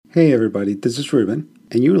Hey everybody, this is Ruben,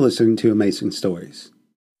 and you're listening to Amazing Stories.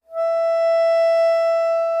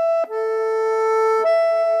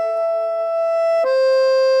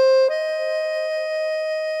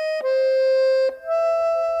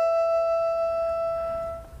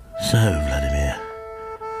 So, Vladimir,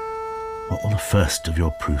 what will the first of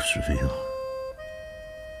your proofs reveal?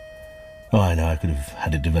 Oh, I know I could have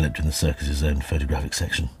had it developed in the circus's own photographic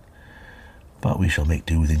section, but we shall make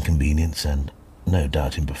do with inconvenience and no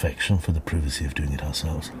doubt imperfection for the privacy of doing it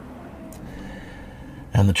ourselves.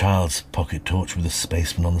 And the child's pocket torch with a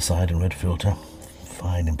spaceman on the side and red filter.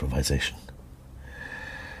 Fine improvisation.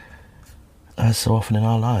 As so often in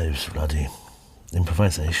our lives, Vladdy,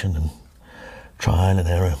 improvisation and trial and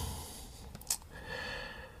error.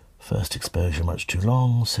 First exposure much too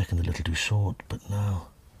long, second a little too short, but now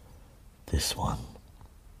this one.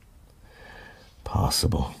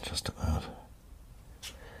 Passable, just about.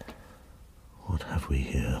 What have we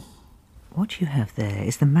here? What you have there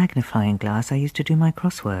is the magnifying glass I used to do my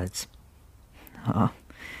crosswords. Oh,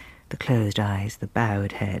 the closed eyes, the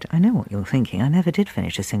bowed head. I know what you're thinking. I never did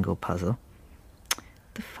finish a single puzzle.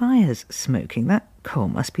 The fire's smoking. That coal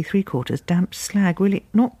must be 3/4 damp slag. Really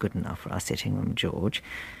not good enough for our sitting room, George.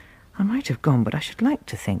 I might have gone, but I should like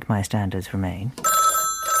to think my standards remain.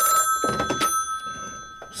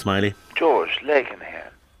 Smiley? George, Lakin here.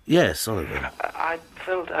 Yes, Oliver. I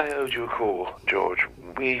felt I owed you a call, George.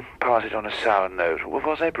 We parted on a sour note.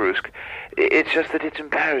 Was I brusque? It's just that it's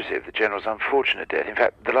imperative the General's unfortunate death, in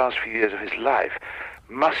fact, the last few years of his life,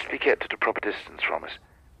 must be kept at a proper distance from us.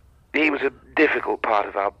 He was a difficult part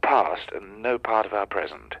of our past and no part of our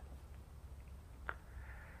present.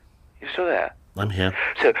 You still there? I'm here.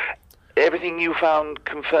 So, everything you found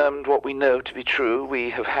confirmed what we know to be true. We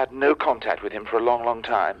have had no contact with him for a long, long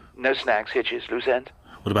time. No snags, hitches, loose ends.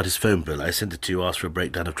 What about his phone bill? I sent it to you, asked for a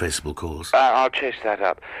breakdown of traceable calls. I'll chase that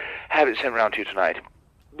up. Have it sent round to you tonight.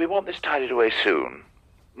 We want this tidied away soon.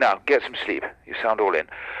 Now, get some sleep. You sound all in.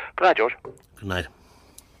 Good night, George. Good night.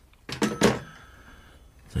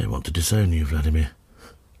 They want to disown you, Vladimir.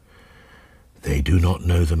 They do not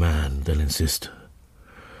know the man, they'll insist.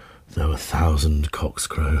 Though 1,000 cocks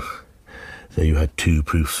crow. Though you had 2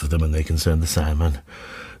 proofs for them and they concerned the Sandman.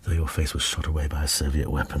 Though your face was shot away by a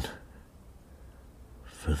Soviet weapon.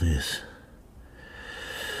 For this.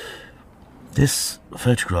 This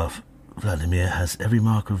photograph, Vladimir, has every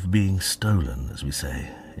mark of being stolen, as we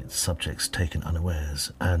say. Its subjects taken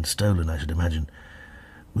unawares, and stolen, I should imagine,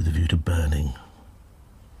 with a view to burning.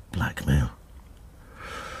 Blackmail.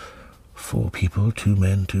 4 people, 2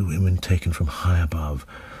 men, 2 women, taken from high above.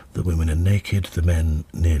 The women are naked, the men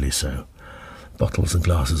nearly so. Bottles and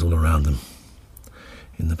glasses all around them.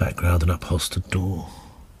 In the background, an upholstered door.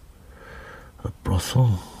 A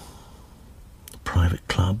brothel? A private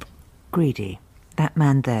club? Greedy. That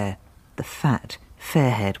man there. The fat,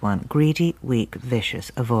 fair-haired one. Greedy, weak,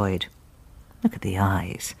 vicious. Avoid. Look at the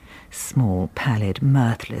eyes. Small, pallid,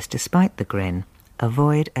 mirthless, despite the grin.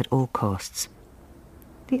 Avoid at all costs.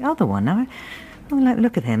 The other one, now,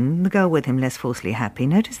 look at him. The girl with him, less falsely happy.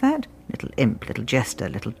 Notice that? Little imp, little jester,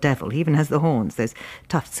 little devil. He even has the horns, those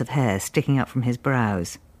tufts of hair sticking up from his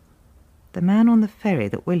brows. The man on the ferry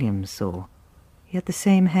that William saw. He had the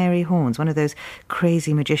same hairy horns, one of those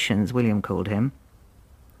crazy magicians, William called him.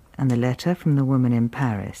 And the letter from the woman in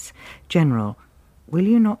Paris. General, will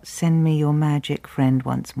you not send me your magic friend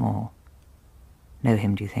once more? Know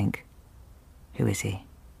him, do you think? Who is he?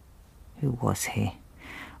 Who was he?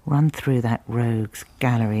 Run through that rogues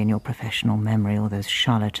gallery in your professional memory, all those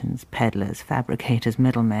charlatans, peddlers, fabricators,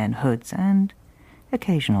 middlemen, hoods, and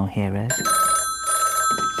occasional heroes.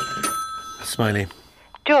 Smiley.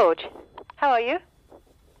 George, how are you?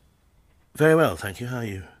 Very well, thank you. How are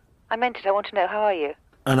you? I meant it. I want to know, how are you?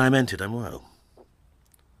 And I meant it, I'm well.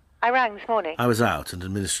 I rang this morning. I was out, an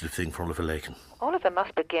administrative thing for Oliver Lakin. Oliver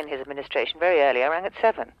must begin his administration very early. I rang at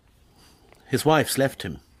 7. His wife's left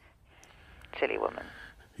him. Silly woman.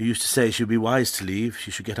 You used to say she'd be wise to leave. She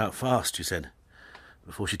should get out fast, you said,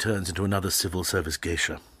 before she turns into another civil service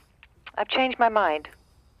geisha. I've changed my mind.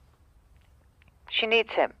 She needs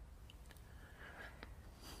him.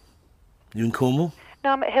 You in Cornwall?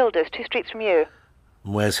 No, I'm at Hilda's, 2 streets from you.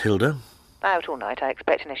 And where's Hilda? Out all night, I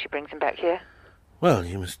expect, unless she brings him back here. Well,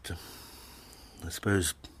 you must, I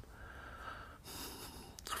suppose,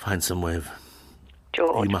 find some way of...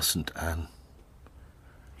 George. You mustn't, Anne.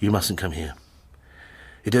 You mustn't come here.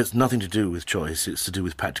 It has nothing to do with choice, it's to do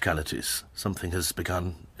with practicalities. Something has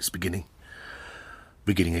begun, it's beginning.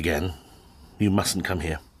 Beginning again. You mustn't come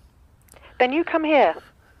here. Then you come here.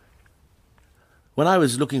 When I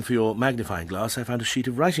was looking for your magnifying glass, I found a sheet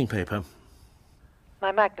of writing paper.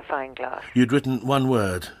 My magnifying glass. You'd written one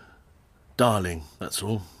word, darling, that's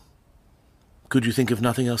all. Could you think of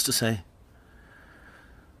nothing else to say?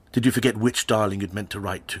 Did you forget which darling you'd meant to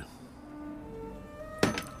write to?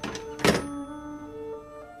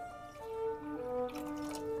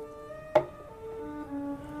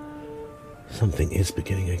 Something is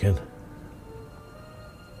beginning again.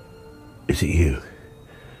 Is it you?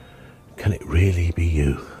 Can it really be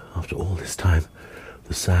you? After all this time,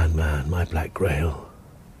 the Sandman, my Black Grail,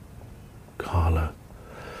 Carla,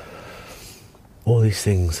 all these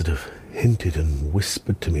things that have hinted and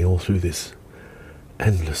whispered to me all through this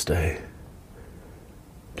endless day,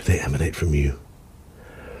 do they emanate from you?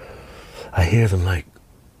 I hear them like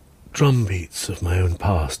drumbeats of my own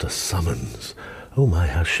past, a summons. Oh my,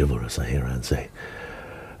 how chivalrous, I hear Anne say.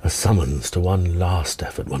 A summons to one last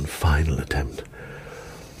effort, one final attempt.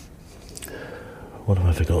 What have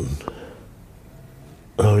I forgotten?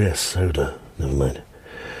 Oh yes, soda. Never mind.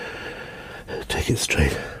 Take it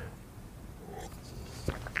straight.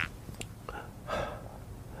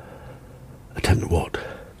 Attempt what?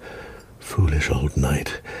 Foolish old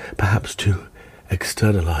knight. Perhaps to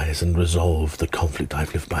externalize and resolve the conflict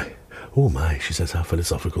I've lived by. Oh my, she says, how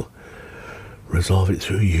philosophical. Resolve it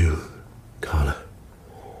through you, Carla.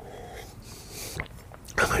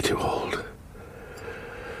 Am I too old?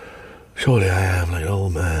 Surely I am like an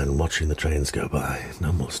old man watching the trains go by.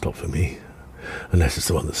 None will stop for me, unless it's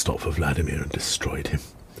the one that stopped for Vladimir and destroyed him.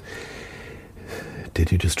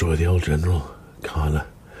 Did you destroy the old general, Carla?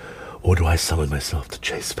 Or do I summon myself to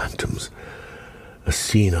chase phantoms? A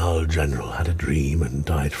senile general had a dream and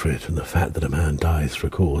died for it, and the fact that a man dies for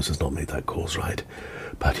a cause has not made that cause right.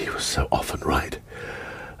 But he was so often right.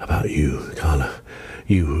 About you, Carla.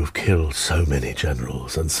 You who've killed so many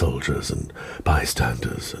generals and soldiers and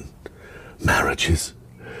bystanders and marriages.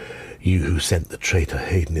 You who sent the traitor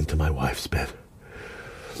Hayden into my wife's bed.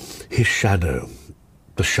 His shadow,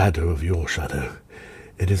 the shadow of your shadow,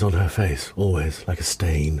 it is on her face, always, like a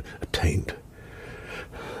stain, a taint.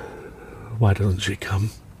 Why doesn't she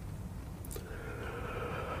come?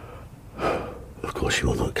 Of course she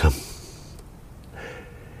will not come.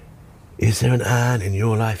 Is there an Anne in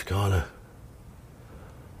your life, Carla?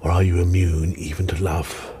 Or are you immune even to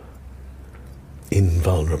love?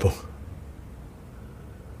 Invulnerable?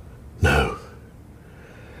 No.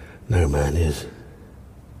 No man is.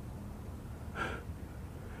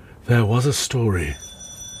 There was a story.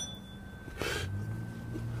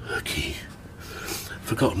 Her key.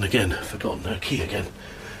 Forgotten again. Forgotten her key again.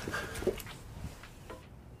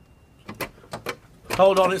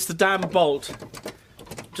 Hold on, it's the damn bolt.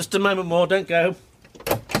 Just a moment more, don't go.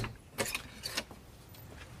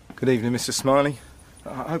 Good evening, Mr. Smiley.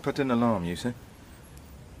 I hope I didn't alarm you, sir.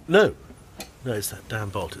 No. No, it's that damn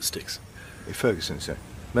bolt that sticks. Ferguson, sir.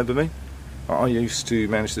 Remember me? I used to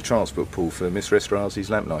manage the transport pool for Miss Restrasi's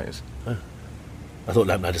lamplighters. Oh. I thought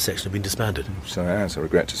lamplighter section had been disbanded. So it has, I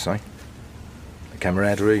regret to say. The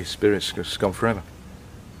camaraderie, spirits, has gone forever.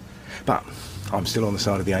 But I'm still on the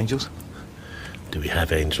side of the angels. Do we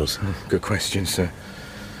have angels? Good question, sir.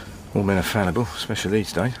 All men are fallible, especially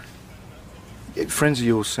these days. Friends of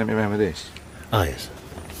yours sent me around with this. Ah, yes.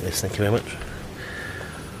 Yes, thank you very much.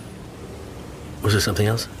 Was there something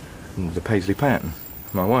else? The paisley pattern.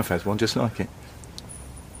 My wife has one just like it.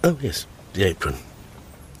 Oh, yes. The apron.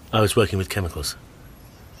 I was working with chemicals.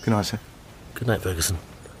 Good night, sir. Good night, Ferguson.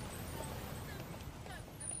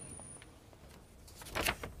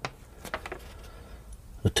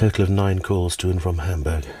 A total of 9 calls to and from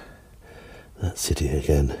Hamburg. That city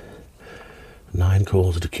again. 9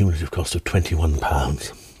 calls at a cumulative cost of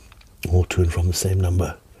 £21. All to and from the same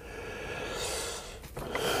number.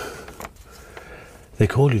 They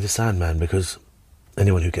call you the Sandman because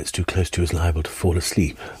anyone who gets too close to you is liable to fall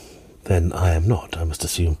asleep. Then I am not, I must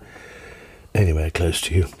assume, anywhere close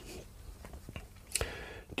to you.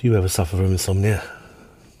 Do you ever suffer from insomnia?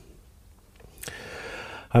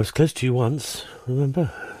 I was close to you once,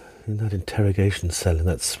 remember? In that interrogation cell in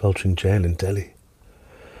that sweltering jail in Delhi.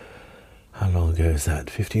 How long ago is that?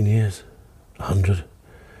 15 years? 100?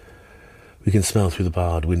 We can smell through the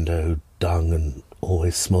barred window dung and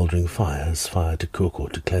always smouldering fires, fire to cook or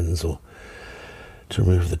to cleanse or to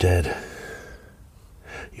remove the dead.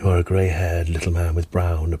 You are a grey-haired little man with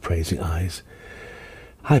brown, appraising eyes.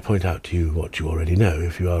 I point out to you what you already know.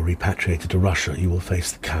 If you are repatriated to Russia, you will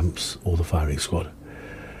face the camps or the firing squad.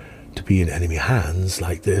 To be in enemy hands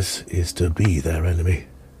like this is to be their enemy.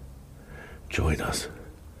 Join us.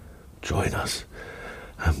 Join us,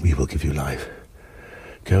 and we will give you life.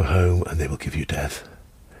 Go home, and they will give you death.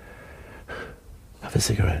 Have a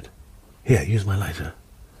cigarette. Here, use my lighter.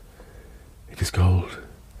 It is gold.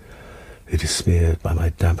 It is smeared by my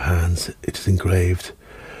damp hands. It is engraved,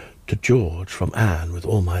 To George, from Anne, with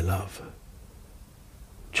all my love.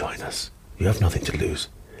 Join us. You have nothing to lose.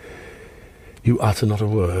 You utter not a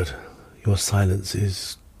word. Your silence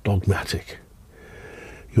is dogmatic.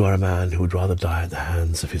 You are a man who would rather die at the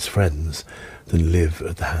hands of his friends than live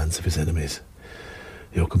at the hands of his enemies.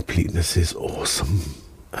 Your completeness is awesome,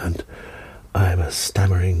 and I am a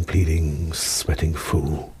stammering, pleading, sweating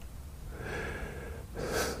fool.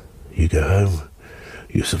 You go home,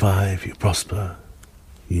 you survive, you prosper,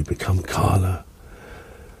 you become Carla,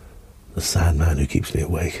 the Sandman who keeps me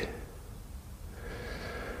awake.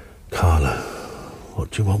 Carla,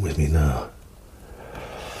 what do you want with me now?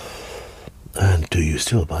 And do you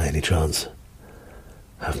still, by any chance,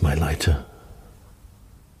 have my lighter?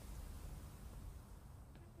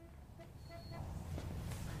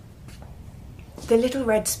 The little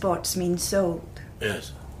red spots mean sold.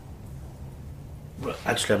 Yes. Well,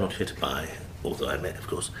 actually, I'm not here to buy, although I may, of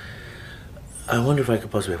course. I wonder if I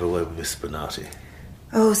could possibly have a word with Miss Bonatti.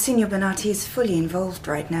 Oh, Signor Bonatti is fully involved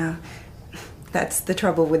right now. That's the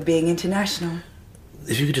trouble with being international.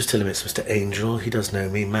 If you could just tell him it's Mr. Angel. He does know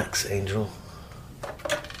me, Max Angel.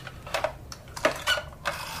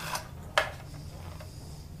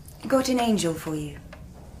 Got an angel for you.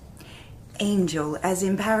 Angel, as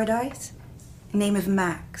in paradise. Name of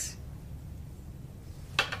Max.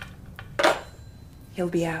 He'll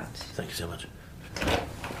be out. Thank you so much.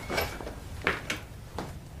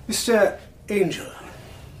 Mr. Angel.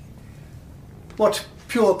 What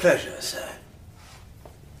pure pleasure, sir.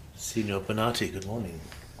 Signor Bonatti, good morning.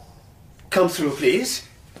 Come through, please.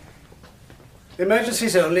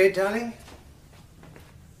 Emergencies only, darling.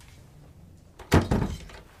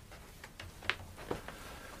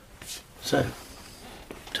 So,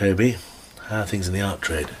 Toby, how are things in the art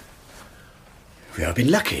trade? We have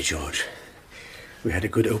been lucky, George. We had a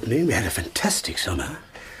good opening. We had a fantastic summer.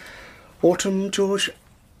 Autumn, George?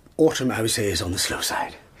 Autumn, I would say, is on the slow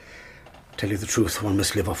side. Tell you the truth, one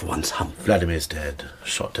must live off one's hump. Vladimir's dead.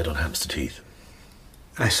 Shot dead on Hampstead Heath.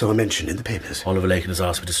 I saw a mention in the papers. Oliver Lakin has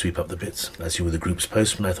asked me to sweep up the bits. As you were the group's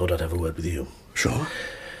postman, I thought I'd have a word with you. Sure.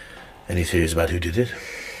 Any theories about who did it?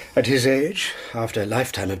 At his age, after a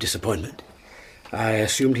lifetime of disappointment, I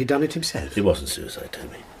assumed he'd done it himself. It wasn't suicide,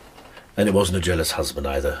 Toby. And it wasn't a jealous husband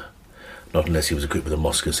either. Not unless he was equipped with a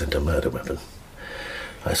Moscow Centre murder weapon.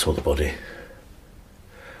 I saw the body.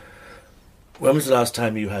 When was the last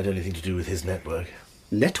time you had anything to do with his network?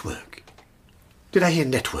 Network? Did I hear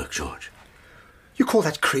network, George? You call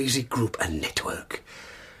that crazy group a network?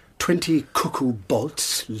 20 cuckoo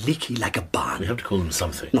bolts, leaky like a barn. We have to call them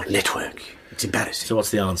something. Not network. It's embarrassing. So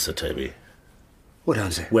what's the answer, Toby? What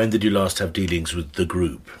answer? When did you last have dealings with the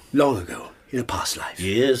group? Long ago, in a past life.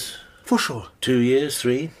 Years? For sure. 2 years?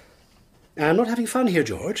 3? I'm not having fun here,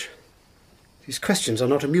 George. These questions are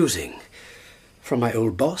not amusing. From my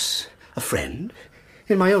old boss, a friend,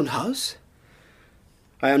 in my own house.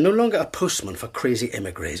 I am no longer a postman for crazy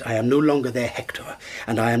emigres. I am no longer their Hector,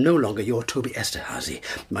 and I am no longer your Toby Esterhazy.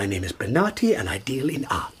 My name is Bonatti, and I deal in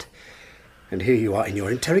art. And here you are in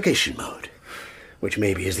your interrogation mode, which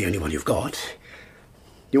maybe is the only one you've got.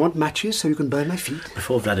 You want matches so you can burn my feet?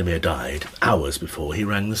 Before Vladimir died, hours before, he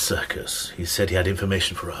rang the circus. He said he had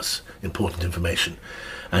information for us, important information,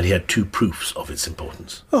 and he had 2 proofs of its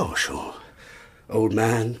importance. Oh, sure. Old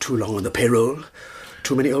man, too long on the payroll,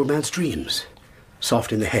 too many old man's dreams.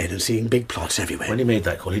 Soft in the head and seeing big plots everywhere. When he made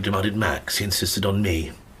that call, he demanded Max. He insisted on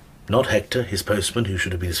me. Not Hector, his postman, who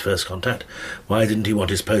should have been his first contact. Why didn't he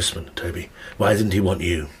want his postman, Toby? Why didn't he want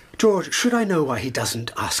you? George, should I know why he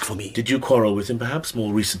doesn't ask for me? Did you quarrel with him, perhaps,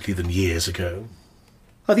 more recently than years ago?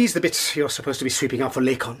 Are these the bits you're supposed to be sweeping up for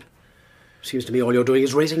Lakon? Seems to me all you're doing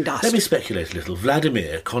is raising dust. Let me speculate a little.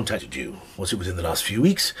 Vladimir contacted you. Was it within the last few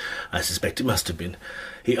weeks? I suspect it must have been.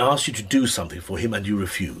 He asked you to do something for him and you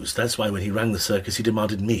refused. That's why when he rang the circus he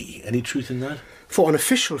demanded me. Any truth in that? For an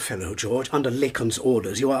official fellow, George, under Lakon's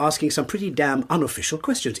orders, you are asking some pretty damn unofficial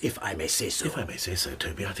questions, if I may say so. If I may say so,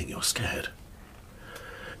 Toby, I think you're scared.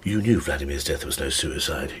 You knew Vladimir's death was no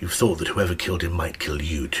suicide. You thought that whoever killed him might kill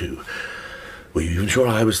you, too. Were you even sure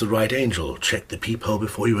I was the right angel? Check the peephole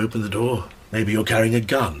before you opened the door. Maybe you're carrying a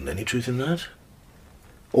gun. Any truth in that?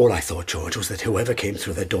 All I thought, George, was that whoever came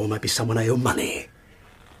through the door might be someone I owe money.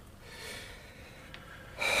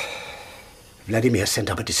 Vladimir sent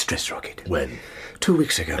up a distress rocket. When? 2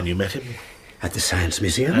 weeks ago. And you met him? At the Science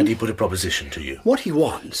Museum. And he put a proposition to you? What he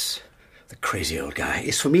wants, the crazy old guy,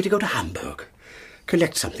 is for me to go to Hamburg.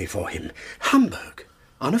 Collect something for him. Hamburg.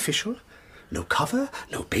 Unofficial. No cover,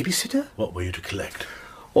 no babysitter. What were you to collect?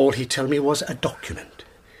 All he'd tell me was a document.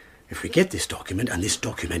 If we get this document, and this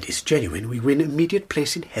document is genuine, we win immediate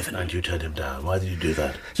place in heaven. And you turned him down. Why did you do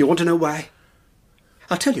that? You want to know why?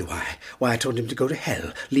 I'll tell you why. Why I told him to go to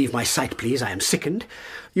hell. Leave my sight, please. I am sickened.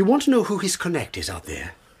 You want to know who his connect is out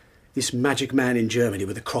there? This magic man in Germany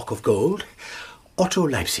with a crock of gold? Otto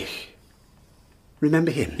Leipzig.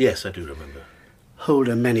 Remember him? Yes, I do remember.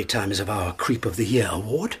 Holder many times of our Creep of the Year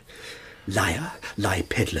award. Liar, lie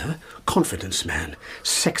peddler, confidence man,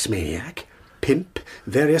 sex maniac, pimp,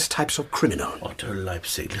 various types of criminal. Otto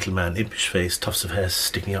Leipzig, little man, impish face, tufts of hair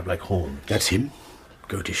sticking up like horns. That's him.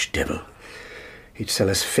 Goatish devil. He'd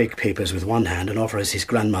sell us fake papers with one hand and offer us his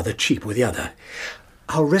grandmother cheap with the other.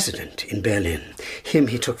 Our resident in Berlin, him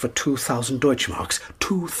he took for 2,000 Deutschmarks,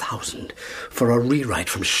 2,000, for a rewrite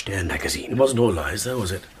from Stern magazine. It wasn't all lies, though,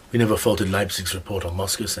 was it? We never faulted Leipzig's report on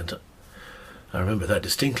Moscow Centre. I remember that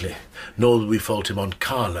distinctly. Nor did we fault him on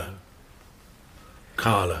Carla.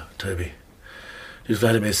 Carla, Toby. Did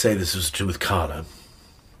Vladimir say this was to do with Carla?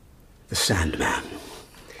 The Sandman.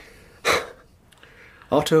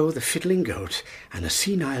 Otto, the fiddling goat, and a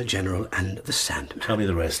senile general, and the Sandman. Tell me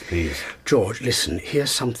the rest, please. George, listen,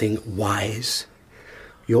 here's something wise.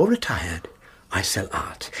 You're retired, I sell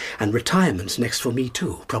art, and retirement's next for me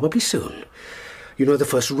too, probably soon. You know the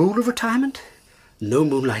first rule of retirement? No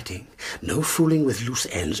moonlighting, no fooling with loose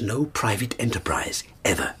ends, no private enterprise,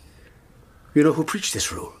 ever. You know who preached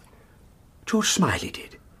this rule? George Smiley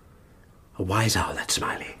did. A wise owl, that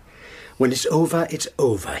Smiley. When it's over,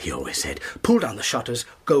 he always said. Pull down the shutters,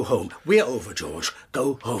 go home. We're over, George.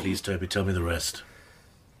 Go home. Please, Toby, tell me the rest.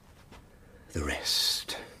 The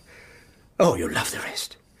rest. Oh, you'll love the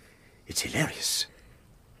rest. It's hilarious.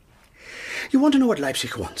 You want to know what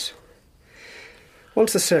Leipzig wants?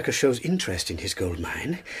 Once the circus shows interest in his gold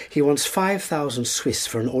mine, he wants 5,000 Swiss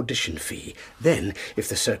for an audition fee. Then, if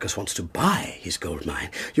the circus wants to buy his gold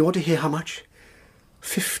mine, you want to hear how much?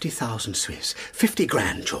 50,000 Swiss. 50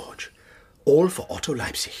 grand, George. All for Otto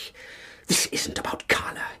Leipzig. This isn't about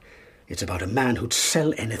Carla. It's about a man who'd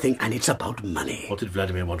sell anything, and it's about money. What did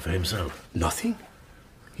Vladimir want for himself? Nothing.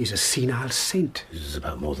 He's a senile saint. This is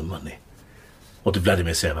about more than money. What did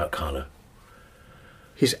Vladimir say about Carla?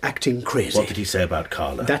 He's acting crazy. What did he say about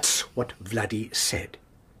Carla? That's what Vladdy said.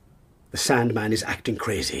 The Sandman is acting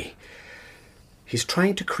crazy. He's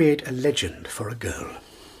trying to create a legend for a girl.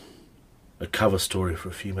 A cover story for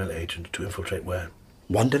a female agent to infiltrate where?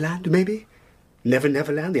 Wonderland, maybe? Never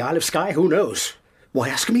Neverland, the Isle of Skye, who knows? Why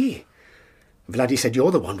ask me? Vladdy said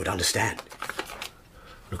you're the one would understand.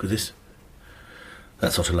 Look at this.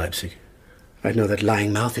 That's Otto Leipzig. I'd know that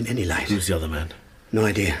lying mouth in any light. Who's the other man? No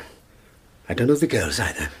idea. I don't know the girls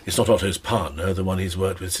either. It's not Otto's partner, the one he's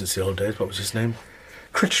worked with since the old days. What was his name?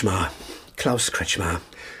 Kretschmar. Klaus Kretschmar.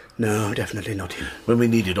 No, definitely not him. When we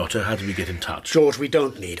needed Otto, how did we get in touch? George, we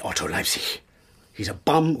don't need Otto Leipzig. He's a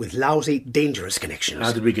bum with lousy, dangerous connections.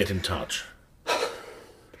 How did we get in touch?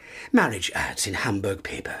 Marriage ads in Hamburg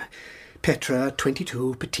paper. Petra,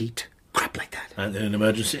 22, petite, crap like that. And in an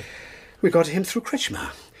emergency? We got him through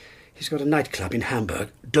Kretschmar. He's got a nightclub in Hamburg.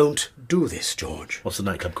 Don't do this, George. What's the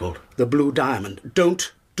nightclub called? The Blue Diamond.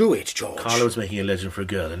 Don't do it, George. Carla was making a legend for a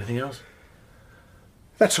girl. Anything else?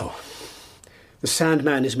 That's all. The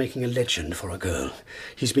Sandman is making a legend for a girl.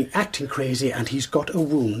 He's been acting crazy and he's got a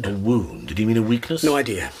wound. A wound? Did he mean a weakness? No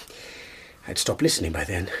idea. I'd stopped listening by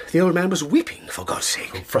then. The old man was weeping, for God's sake.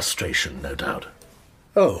 From frustration, no doubt.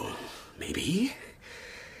 Oh, maybe.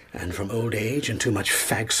 And from old age and too much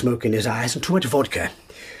fag smoke in his eyes and too much vodka.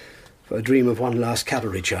 For a dream of one last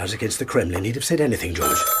cavalry charge against the Kremlin, he'd have said anything,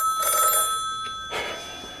 George.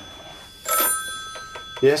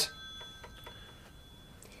 Yes?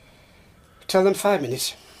 Tell them 5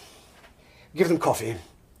 minutes. Give them coffee.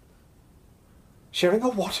 Sharing a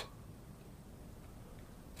what?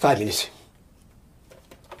 5 minutes.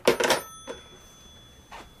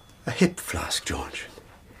 A hip flask, George.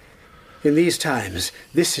 In these times,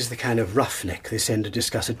 this is the kind of roughneck they send to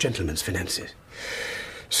discuss a gentleman's finances.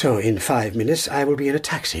 So, in 5 minutes, I will be in a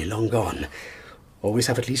taxi, long gone. Always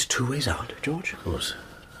have at least 2 ways out, George. Of course.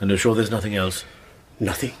 And you're sure there's nothing else?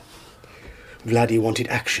 Nothing. Vladdy wanted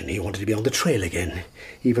action. He wanted to be on the trail again,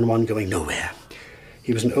 even one going nowhere.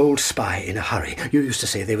 He was an old spy in a hurry. You used to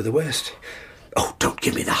say they were the worst. Oh, don't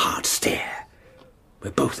give me the hard stare.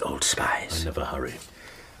 We're both old spies. I never hurry.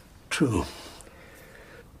 True.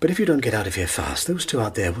 But if you don't get out of here fast, those two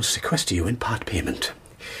out there will sequester you in part payment.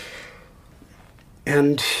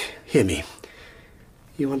 And, hear me,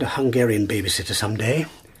 you want a Hungarian babysitter someday?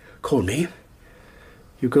 Call me.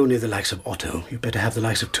 You go near the likes of Otto, you better have the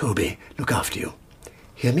likes of Toby look after you.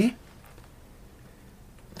 Hear me?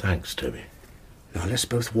 Thanks, Toby. Now let's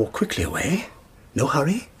both walk quickly away. No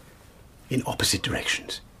hurry. In opposite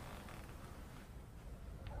directions.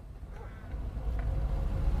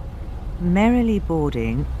 Merrily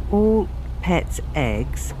boarding, all pets'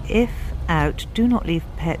 eggs. If out, do not leave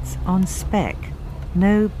pets on spec.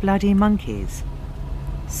 No bloody monkeys.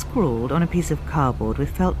 Scrawled on a piece of cardboard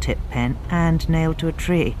with felt-tip pen and nailed to a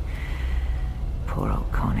tree. Poor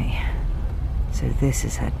old Connie. So this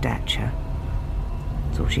is her dacha.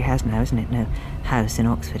 It's all she has now, isn't it? No house in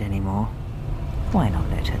Oxford anymore. Why not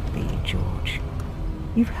let her be, George?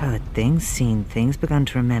 You've heard things, seen things, begun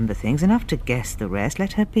to remember things, enough to guess the rest.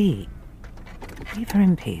 Let her be. Leave her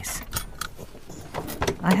in peace.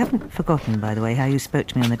 I haven't forgotten, by the way, how you spoke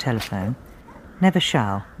to me on the telephone. Never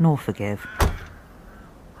shall, nor forgive.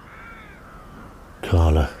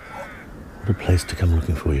 Carla, what a place to come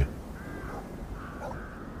looking for you.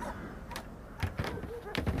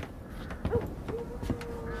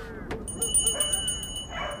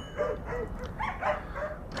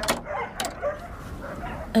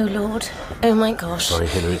 Oh, Lord. Oh, my gosh. Sorry,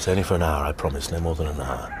 Hilary, it's only for an hour, I promise. No more than an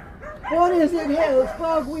hour. What is it, Hills?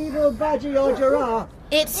 Frog, weevil, budgie or giraffe?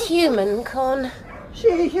 It's human, Con.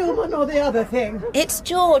 She human or the other thing? It's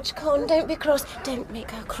George, Con. Don't be cross. Don't make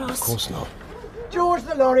her cross. Of course not. George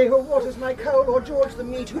the lorry who waters my coal or George the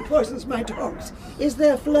meat who poisons my dogs? Is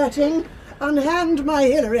there flirting? Unhand my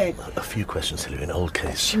Hilary. A few questions, Hilary, an old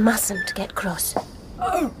case. She mustn't get cross.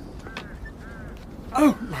 Oh!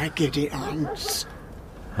 Oh, my giddy aunts.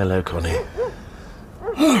 Hello, Connie.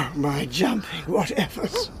 Oh, my jumping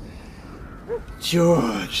whatevers.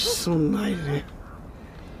 George Smiley.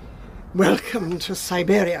 Welcome to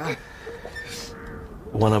Siberia.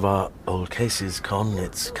 One of our old cases, Con.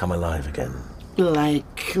 It's come alive again.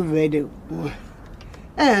 Like they do.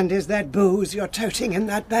 And is that booze you're toting in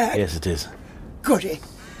that bag? Yes, it is. Goody.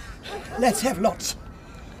 Let's have lots.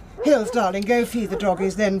 Hills, darling, go feed the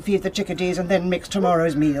doggies, then feed the chickadees, and then mix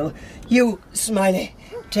tomorrow's meal. You, Smiley,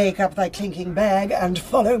 take up thy clinking bag and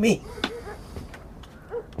follow me.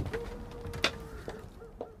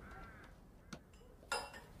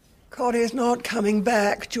 Connie's not coming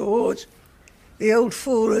back, George. The old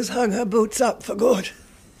fool has hung her boots up for good.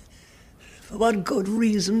 For one good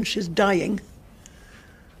reason, she's dying.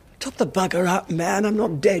 Top the bugger up, man. I'm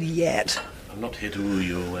not dead yet. I'm not here to woo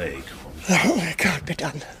you away, Con. Oh, it can't be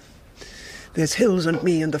done. There's Hills and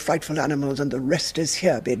me and the frightful animals, and the rest is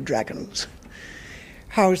here, bid dragons.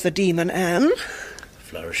 How's the demon Anne?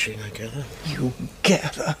 Flourishing, I gather. You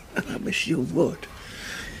gather. I wish you would.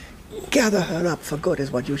 Gather her up for good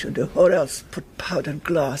is what you should do, or else put powdered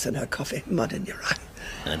glass in her coffee, mud in your eye.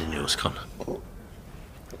 And in yours, Con.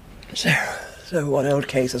 So what old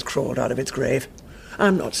case has crawled out of its grave?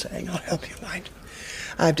 I'm not saying I'll help you, mind.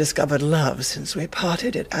 I've discovered love since we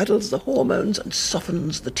parted. It addles the hormones and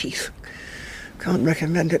softens the teeth. Can't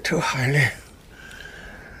recommend it too highly.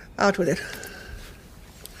 Out with it.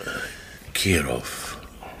 Kirov.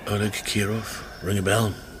 Oleg Kirov. Ring a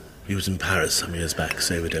bell? He was in Paris some years back,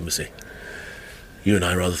 Soviet embassy. You and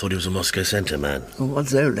I rather thought he was a Moscow centre man.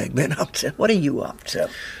 What's Oleg been up to? What are you up to?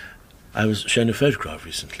 I was shown a photograph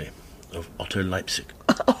recently of Otto Leipzig.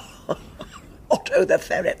 Otto the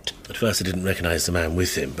ferret. At first I didn't recognise the man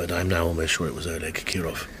with him, but I'm now almost sure it was Oleg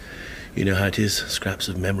Kirov. You know how it is, scraps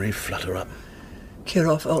of memory flutter up.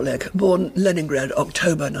 Kirov Oleg, born Leningrad,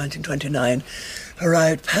 October 1929,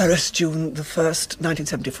 arrived Paris June the 1st,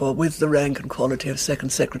 1974, with the rank and quality of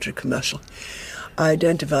Second Secretary Commercial.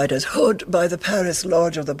 Identified as Hood by the Paris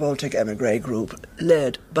Lodge of the Baltic Emigre Group,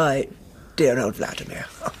 led by dear old Vladimir.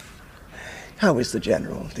 How is the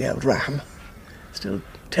General, the old ram? Still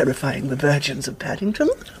terrifying the virgins of Paddington?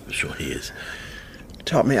 I'm sure he is.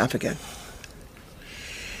 Top me up again.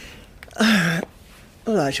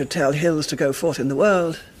 Well, I should tell Hills to go forth in the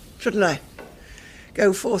world, shouldn't I?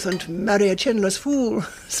 Go forth and marry a chinless fool,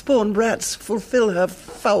 spawn brats, fulfil her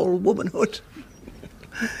foul womanhood.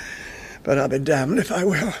 But I'll be damned if I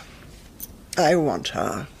will. I want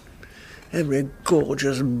her. Every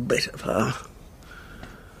gorgeous bit of her.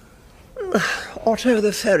 Otto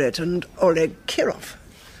the ferret and Oleg Kirov.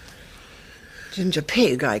 Ginger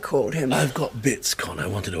pig, I called him. I've got bits, Con. I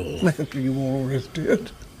want it all. You always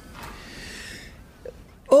did.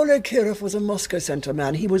 Oleg Kirov was a Moscow centre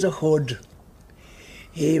man. He was a hood.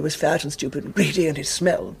 He was fat and stupid and greedy, and he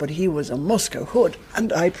smelled, but he was a Moscow hood,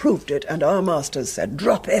 and I proved it, and our masters said,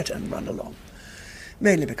 drop it and run along.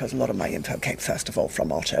 Mainly because a lot of my info came first of all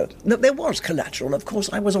from Otto. No, there was collateral, of course.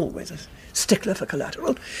 I was always a stickler for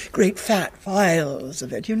collateral. Great fat files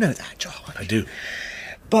of it. You know that, George. I do.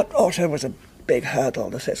 But Otto was a big hurdle.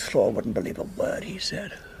 The fifth floor wouldn't believe a word he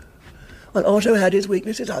said. Well, Otto had his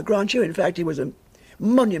weaknesses, I'll grant you. In fact, he was a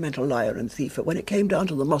monumental liar and thief, but when it came down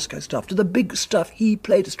to the Moscow stuff, to the big stuff, he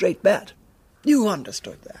played a straight bat. You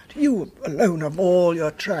understood that. You alone of all your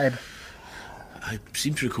tribe. I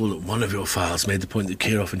seem to recall that one of your files made the point that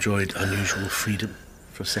Kirov enjoyed unusual freedom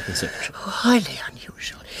for a second secretary. Oh, highly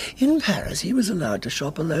unusual. In Paris, he was allowed to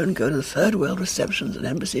shop alone, go to third world receptions and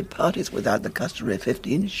embassy parties without the customary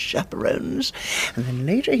 15 chaperones. And then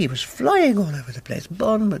later he was flying all over the place.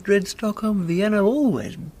 Bonn, Madrid, Stockholm, Vienna,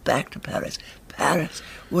 always back to Paris. Paris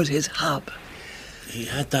was his hub. He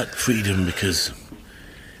had that freedom because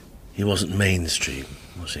he wasn't mainstream,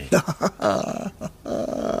 was he?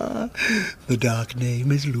 The dark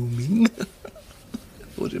name is looming.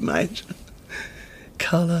 Would imagine.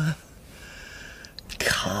 Carla,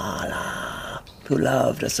 who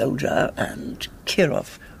loved a soldier, and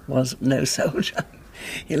Kirov was no soldier.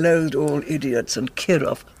 He loathed all idiots, and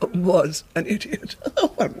Kirov was an idiot.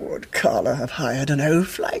 Why would Carla have hired an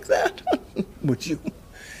oaf like that? Would you?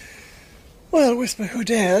 Well, whisper who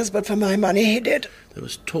dares, but for my money he did. There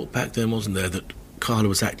was talk back then, wasn't there, that Carla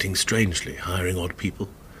was acting strangely, hiring odd people,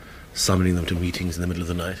 summoning them to meetings in the middle of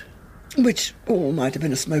the night. Which all might have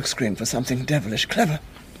been a smokescreen for something devilish clever.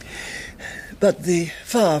 But the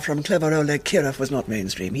far from clever Oleg Kirov was not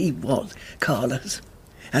mainstream. He was Carla's.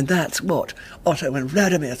 And that's what Otto and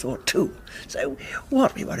Vladimir thought too. So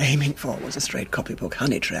what we were aiming for was a straight copybook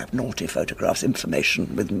honey trap, naughty photographs,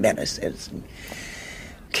 information with menaces. And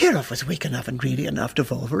Kirov was weak enough and greedy enough to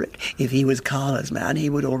fall for it. If he was Carla's man, he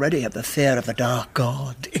would already have the fear of the Dark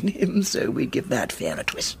God in him, so we'd give that fear a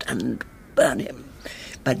twist and burn him.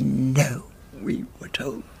 But no, we were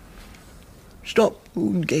told. Stop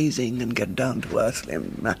moon-gazing and get down to earthly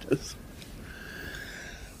matters.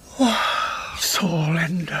 Oh,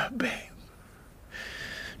 Solender, babe.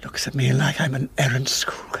 Looks at me like I'm an errant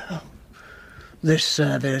schoolgirl. This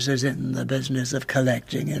service is in the business of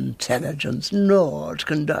collecting intelligence, not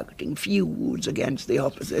conducting feuds against the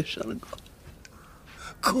opposition.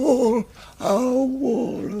 Call our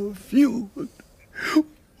war a feud.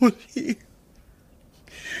 Was he?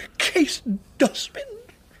 Case dustbin.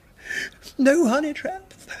 No honey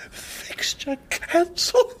trap. Fixture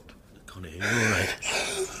cancelled. Connie, you're all right.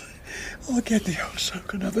 I'll get the old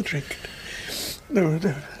soak another drink. No.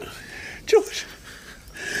 George.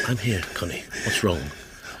 I'm here, Connie. What's wrong?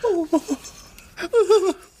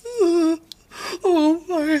 Oh,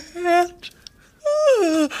 my hat.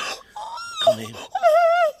 Connie.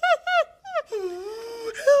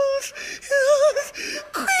 Hills,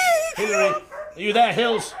 quick! Hillary, are you there,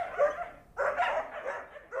 Hills?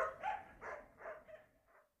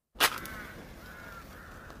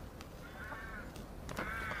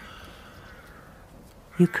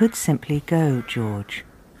 You could simply go, George.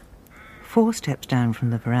 4 steps down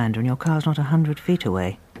from the veranda and your car's not 100 feet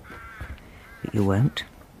away. But you won't.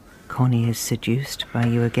 Connie is seduced by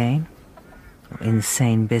you again. Your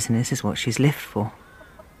insane business is what she's lived for.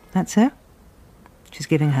 That's her. She's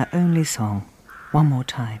giving her only song, one more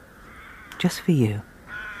time, just for you,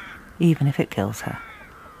 even if it kills her.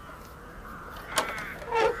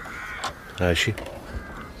 How is she?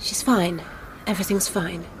 She's fine. Everything's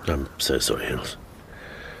fine. I'm so sorry, Hills.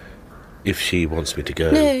 If she wants me to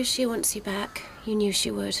go... No, she wants you back. You knew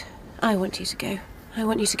she would. I want you to go. I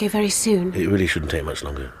want you to go very soon. It really shouldn't take much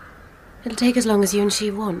longer. It'll take as long as you and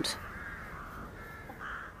she want.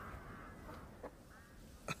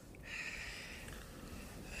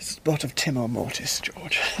 Spot of Timor mortis,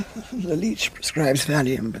 George. The leech prescribes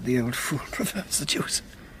Valium, but the old fool prefers the juice.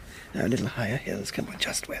 Now, a little higher, Hills. Come on,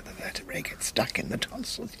 just where the vertebrae get stuck in the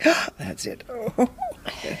tonsils. That's it. Oh,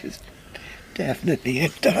 that is definitely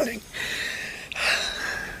it, darling.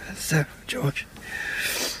 So, George,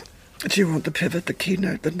 do you want the pivot, the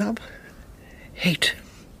keynote, the nub? Hate.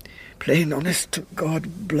 Plain, honest to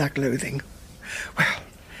God, black loathing. Well,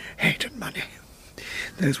 hate and money.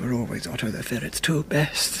 Those were always Otto the Ferret's 2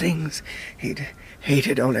 best things. He'd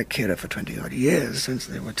hated Oleg Kirov for 20-odd years, since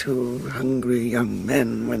they were 2 hungry young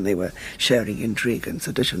men when they were sharing intrigue and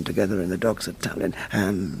sedition together in the docks at Tallinn,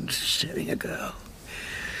 and sharing a girl.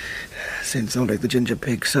 Since Oleg the Ginger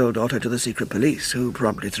Pig sold Otto to the secret police, who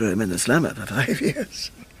promptly threw him in the slammer for 5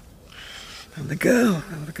 years. And the girl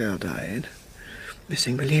died.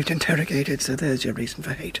 Missing, believed, interrogated, so there's your reason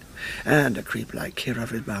for hate. And a creep like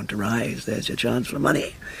Kirov is bound to rise. There's your chance for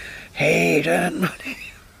money. Hate and money.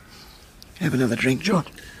 Have another drink, John?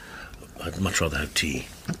 I'd much rather have tea.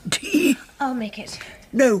 Tea? I'll make it.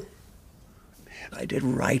 No. I did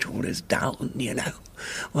write all this down, you know.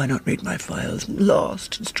 Why not read my files?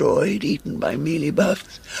 Lost, destroyed, eaten by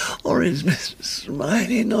mealybugs. Or is Mr.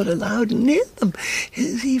 Smiley not allowed near them?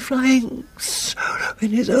 Is he flying solo in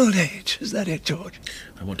his old age? Is that it, George?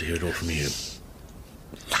 I want to hear it all from you.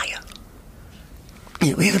 Liar.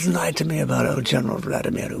 You even lied to me about old General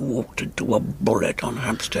Vladimir, who walked into a bullet on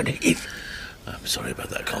Hampstead Heath. I'm sorry about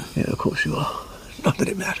that, Con. Yeah, of course you are. Not that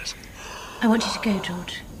it matters. I want you to go,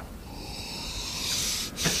 George.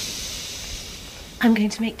 I'm going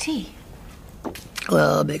to make tea.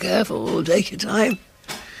 Well, be careful. Take your time.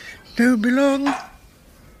 Don't be long.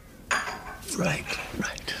 Right.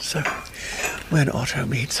 So, when Otto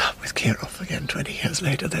meets up with Kirov again 20 years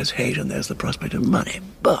later, there's hate and there's the prospect of money.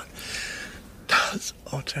 But does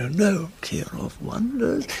Otto know? Kirov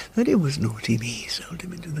wonders that it was naughty me sold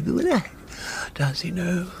him into the gulag. Does he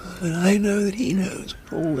know that I know that he knows?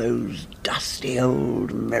 All those dusty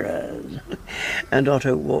old mirrors. And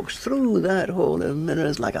Otto walks through that hall of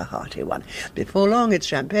mirrors like a hearty one. Before long it's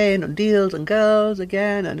champagne and deals and girls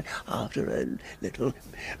again, and after a little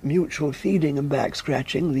mutual feeding and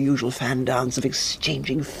back-scratching, the usual fan dance of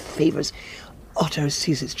exchanging favours, Otto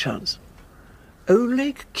sees his chance.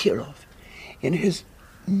 Oleg Kirov, in his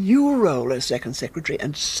new role as second secretary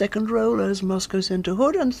and second role as Moscow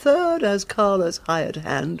centre-hood and third as Carla's hired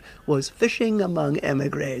hand, was fishing among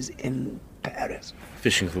emigres in Paris.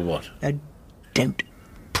 Fishing for what? Don't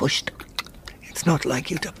push them. It's not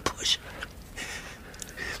like you to push.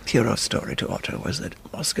 Kirov's story to Otto was that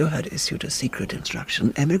Moscow had issued a secret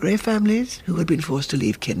instruction. Emigre families who had been forced to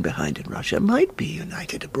leave kin behind in Russia might be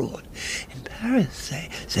united abroad. In Paris,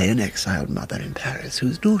 say an exiled mother in Paris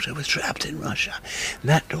whose daughter was trapped in Russia.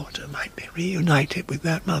 That daughter might be reunited with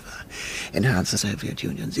that mother. Enhance the Soviet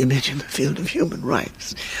Union's image in the field of human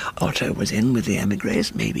rights. Otto was in with the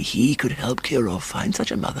emigres. Maybe he could help Kirov find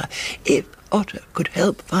such a mother. If Otto could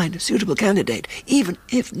help find a suitable candidate, even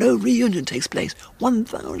if no reunion takes place,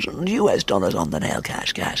 $1,000 on the nail,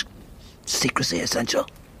 cash. Secrecy essential.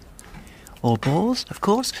 Or balls, of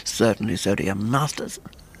course, certainly sodium masters.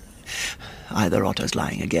 Either Otto's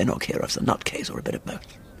lying again or Kirov's a nutcase or a bit of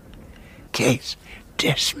both. Case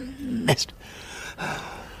dismissed.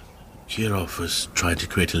 Kirov was trying to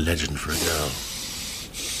create a legend for a girl.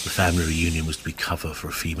 The family reunion was to be cover for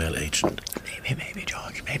a female agent. Maybe,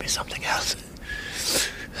 George, maybe something else.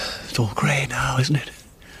 It's all grey now, isn't it?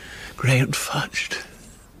 Grey and fudged.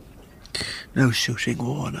 No shooting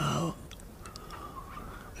war now.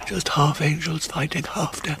 Just half angels fighting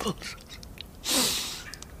half devils.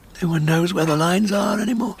 No one knows where the lines are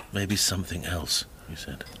anymore. Maybe something else, you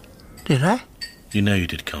said. Did I? You know you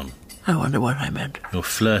did, Con. I wonder what I meant. You're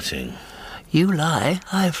flirting. You lie,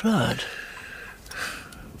 I flirt.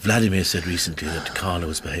 Vladimir said recently that Carla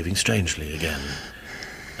was behaving strangely again,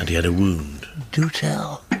 and he had a wound. Do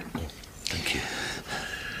tell. Oh, thank you.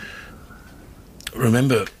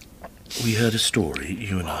 Remember, we heard a story,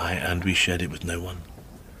 you and I, and we shared it with no one.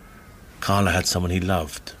 Carla had someone he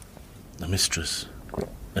loved, a mistress,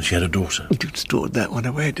 and she had a daughter. You'd stored that one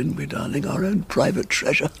away, didn't we, darling? Our own private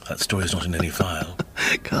treasure. That story's not in any file.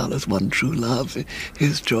 Carla's one true love,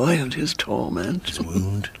 his joy and his torment. His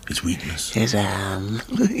wound, his weakness. His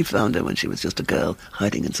He found her when she was just a girl,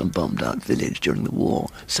 hiding in some bombed-out village during the war.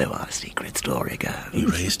 So our secret story goes. He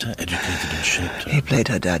raised her, educated and shaped her. He played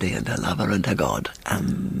her daddy and her lover and her god,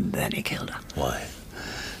 and then he killed her. Why?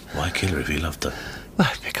 Why kill her if he loved her?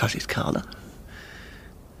 Well, because he's Carla.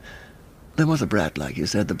 There was a brat, like you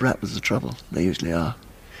said. The brat was the trouble. They usually are.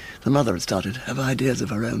 The mother had started to have ideas of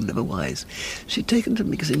her own, never wise. She'd taken to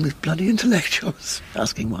mixing with bloody intellectuals,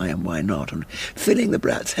 asking why and why not, and filling the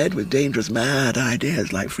brat's head with dangerous, mad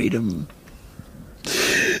ideas like freedom.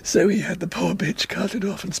 So he had the poor bitch carted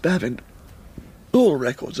off and spavined. All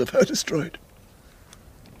records of her destroyed.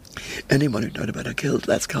 Anyone who'd known about her killed.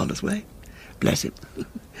 That's Carla's way. Bless him.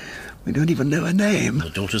 We don't even know her name. The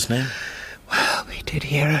daughter's name? Well, we did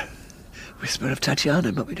hear her whisper of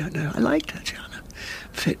Tatiana, but we don't know. I like Tatiana.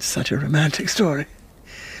 Fits such a romantic story.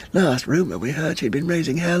 Last rumour we heard she'd been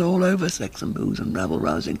raising hell all over sex and booze and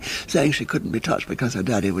rabble-rousing, saying she couldn't be touched because her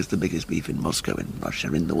daddy was the biggest beef in Moscow, in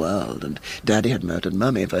Russia, in the world, and daddy had murdered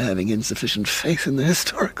mummy for having insufficient faith in the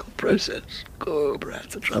historical process. Oh,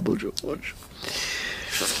 perhaps the trouble, George.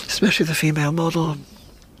 Especially the female model.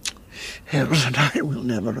 Harold and I will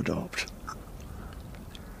never adopt.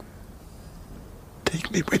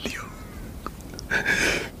 Take me with you.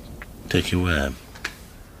 Take you where?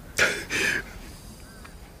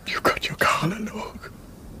 You got your Carla log.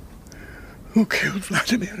 Who killed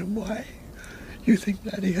Vladimir and why? You think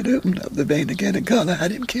Vladdy had opened up the vein again and Carla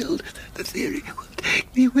had him killed? The theory will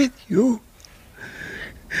take me with you.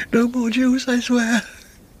 No more Jews, I swear.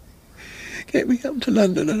 Get me up to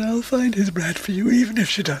London and I'll find his brat for you, even if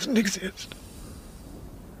she doesn't exist.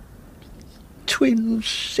 Twin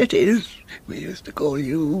cities, we used to call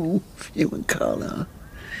you and Carla.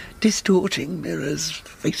 Distorting mirrors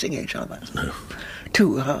facing each other. No.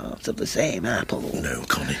 Two halves of the same apple. No,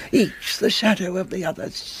 Connie. Each the shadow of the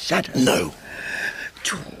other's shadow. No.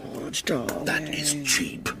 George, darling. That is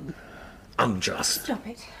cheap. unjust. Stop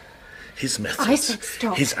it. His methods. I said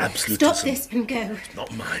stop. His absolutism. Stop this and go.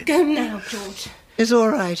 Not mine. Go now, George. It's all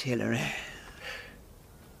right, Hilary.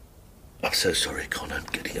 I'm so sorry, Con. I'm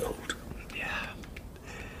getting old. Yeah.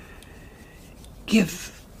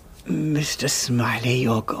 Give Mr. Smiley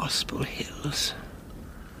your gospel, Hills.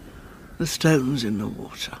 The stone's in the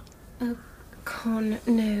water. Oh, Con,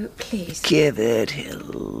 no, please. Give it,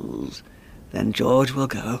 Hills. Then George will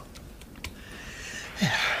go.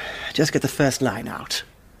 Just get the first line out.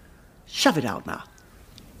 Shove it out now.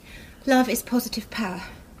 Love is positive power.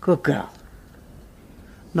 Good girl.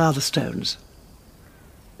 Now the stones.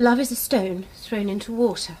 Love is a stone thrown into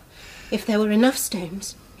water. If there were enough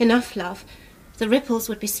stones, enough love, the ripples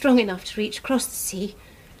would be strong enough to reach across the sea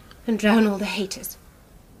and drown all the haters.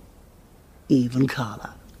 Even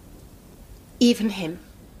Carla. Even him.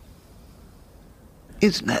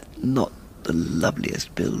 Isn't that not the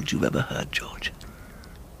loveliest build you've ever heard, George?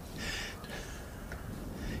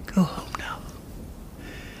 Go home now.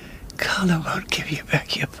 Carla won't give you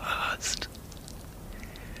back your past.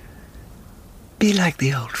 Be like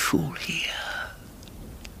the old fool here.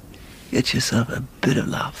 Get yourself a bit of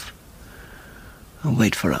love and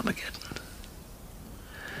wait for Armageddon.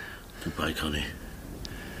 Goodbye, Connie.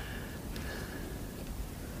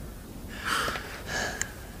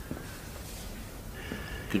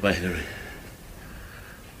 Goodbye, Hilary.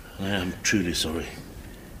 I am truly sorry.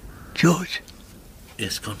 George?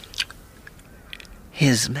 Yes, Con?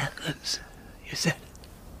 His methods, you said.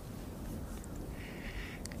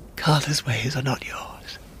 Carla's ways are not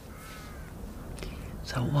yours.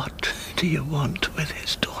 So what do you want with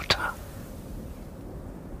his daughter?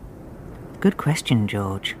 Good question,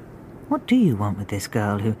 George. What do you want with this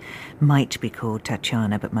girl who might be called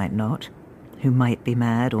Tatiana but might not? Who might be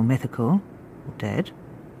mad or mythical or dead?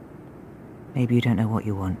 Maybe you don't know what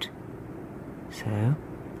you want. So,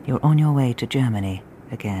 you're on your way to Germany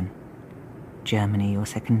again. Germany, your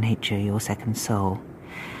second nature, your second soul.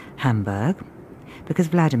 Hamburg, because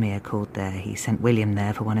Vladimir called there. He sent William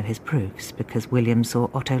there for one of his proofs, because William saw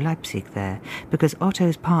Otto Leipzig there, because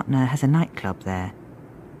Otto's partner has a nightclub there,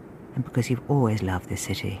 and because you've always loved this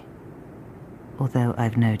city. Although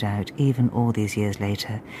I've no doubt, even all these years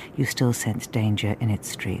later, you still sense danger in its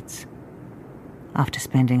streets. After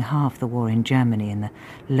spending half the war in Germany in the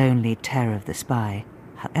lonely terror of the spy,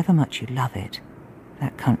 however much you love it,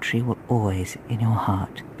 that country will always, in your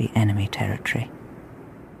heart, be enemy territory.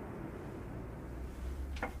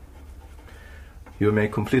 You may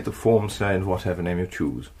complete the form, sir, in whatever name you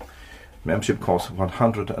choose. Membership costs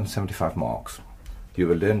 175 marks. You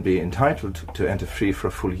will then be entitled to enter free for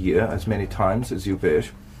a full year, as many times as you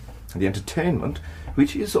wish. The entertainment,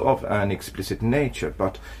 which is of an explicit nature,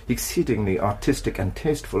 but exceedingly artistic and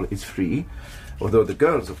tasteful, is free, although the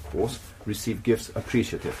girls, of course, receive gifts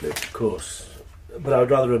appreciatively. Of course. But I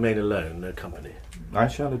would rather remain alone, no company. I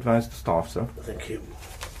shall advise the staff, sir. Thank you.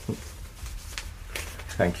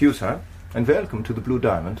 Thank you, sir, and welcome to the Blue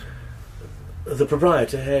Diamond. The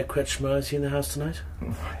proprietor, Herr Kretschmer, is he in the house tonight?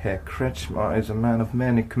 Herr Kretschmer is a man of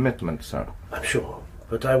many commitments, sir. I'm sure,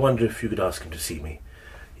 but I wonder if you could ask him to see me.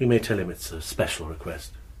 You may tell him it's a special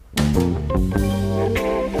request.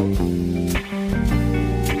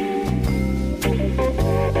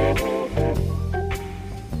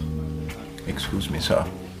 Excuse me, sir.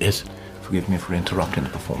 Yes? Forgive me for interrupting the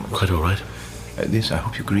performance. Quite all right. This, I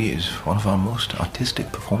hope you agree, is one of our most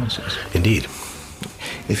artistic performances. Indeed.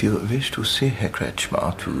 If you wish to see Herr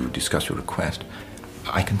Kretschmer to discuss your request,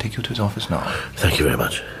 I can take you to his office now. Thank you very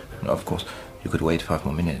much. Of course, you could wait 5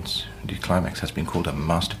 more minutes. The climax has been called a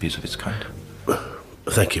masterpiece of its kind.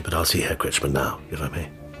 Thank you, but I'll see Herr Kretschmer now, if I may.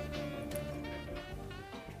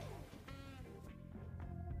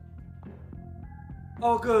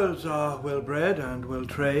 Our girls are well-bred and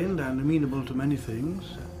well-trained and amenable to many things.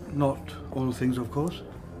 Not all things, of course.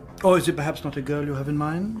 Or is it perhaps not a girl you have in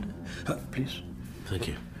mind? Please. Thank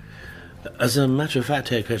you. As a matter of fact,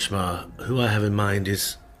 Herr Kretschmer, who I have in mind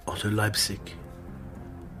is Otto Leipzig.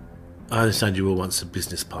 I understand you were once a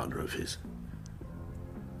business partner of his.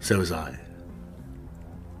 So was I.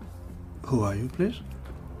 Who are you, please?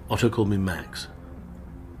 Otto called me Max.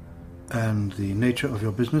 And the nature of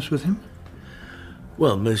your business with him?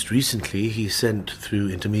 Well, most recently he sent through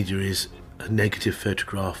intermediaries a negative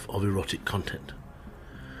photograph of erotic content.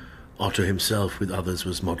 Otto himself, with others,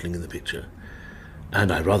 was modelling in the picture,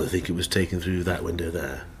 and I rather think it was taken through that window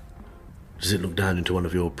there. Does it look down into one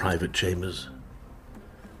of your private chambers?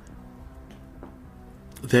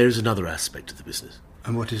 There is another aspect to the business.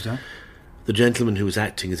 And what is that? The gentleman who was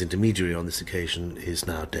acting as intermediary on this occasion is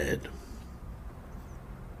now dead.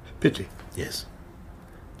 Pity. Yes.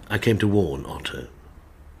 I came to warn Otto.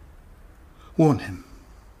 Warn him.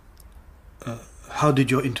 How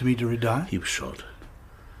did your intermediary die? He was shot.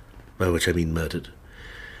 By which I mean murdered.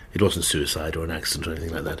 It wasn't suicide or an accident or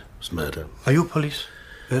anything like that. It was murder. Are you police?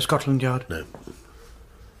 Scotland Yard? No.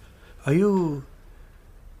 Are you...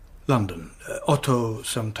 London? Otto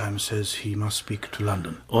sometimes says he must speak to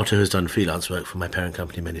London. Otto has done freelance work for my parent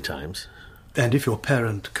company many times. And if your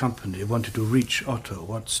parent company wanted to reach Otto,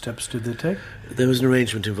 what steps did they take? There was an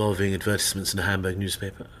arrangement involving advertisements in a Hamburg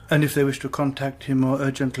newspaper. And if they wished to contact him more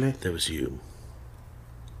urgently? There was you.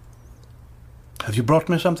 Have you brought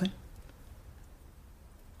me something?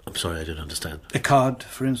 I'm sorry, I don't understand. A card,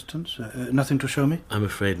 for instance? Nothing to show me? I'm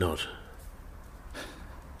afraid not.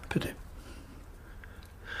 Pity.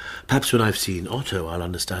 Perhaps when I've seen Otto, I'll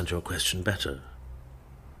understand your question better.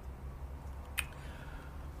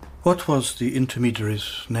 What was the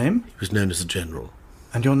intermediary's name? He was known as the General.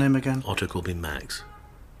 And your name again? Otto called me Max.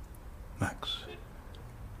 Max.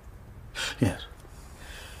 Yes.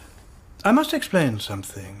 I must explain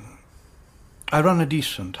something. I run a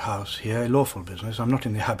decent house here, a lawful business. I'm not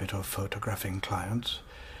in the habit of photographing clients.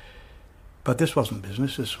 But this wasn't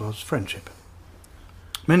business, this was friendship.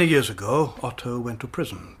 Many years ago, Otto went to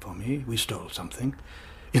prison for me. We stole something.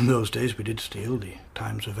 In those days we did steal. The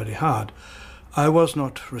times were very hard. I was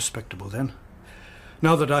not respectable then.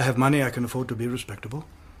 Now that I have money, I can afford to be respectable.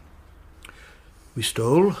 We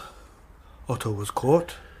stole. Otto was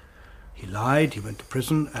caught. He lied, he went to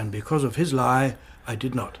prison, and because of his lie, I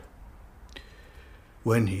did not.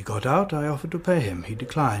 When he got out, I offered to pay him. He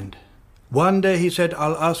declined. One day he said,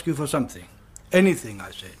 I'll ask you for something. Anything,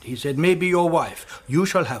 I said. He said, maybe your wife. You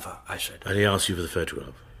shall have her, I said. And he asked you for the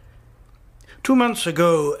photograph? 2 months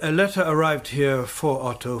ago, a letter arrived here for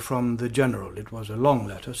Otto from the General. It was a long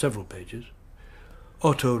letter, several pages.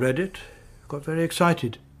 Otto read it, got very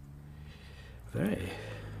excited. Very.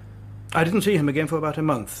 I didn't see him again for about a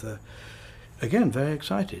month. Again, very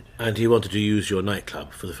excited. And he wanted to use your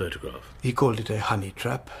nightclub for the photograph? He called it a honey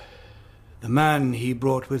trap. The man he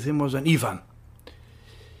brought with him was an Ivan,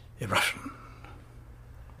 a Russian.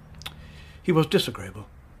 He was disagreeable.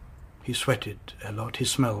 He sweated a lot. His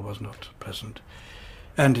smell was not pleasant.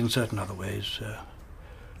 And in certain other ways,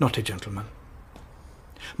 not a gentleman.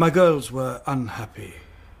 My girls were unhappy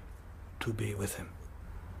to be with him.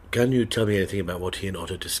 Can you tell me anything about what he and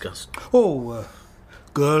Otto discussed?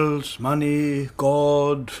 Girls, money,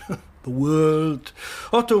 God, the world.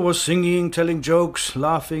 Otto was singing, telling jokes,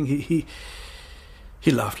 laughing. He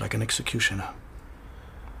laughed like an executioner.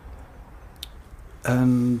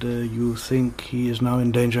 And you think he is now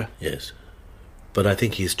in danger? Yes. But I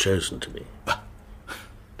think he is chosen to me.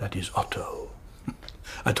 That is Otto.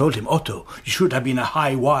 I told him, Otto, you should have been a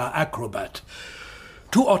high-wire acrobat.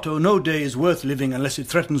 To Otto, no day is worth living unless it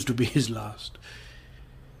threatens to be his last.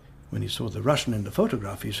 When he saw the Russian in the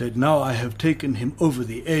photograph, he said, now I have taken him over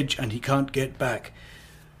the edge and he can't get back.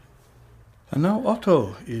 And now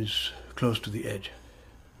Otto is close to the edge.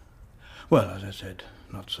 Well, as I said,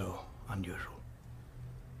 not so unusual.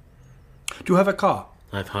 Do you have a car?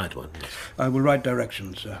 I've hired one, yes. I will write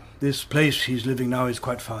directions. This place he's living now is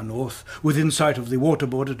quite far north, within sight of the water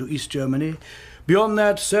border to East Germany. Beyond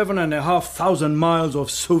that, 7,500 miles of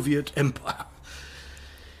Soviet empire.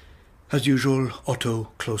 As usual,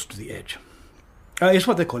 Otto close to the edge. It's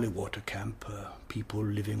what they call a water camp. People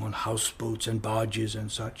living on houseboats and barges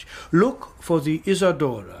and such. Look for the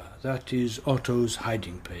Isadora. That is Otto's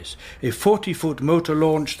hiding place. A 40-foot motor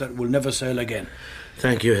launch that will never sail again.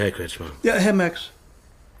 Thank you, Herr Kretschmer. Yeah, Herr Max.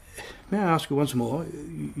 May I ask you once more?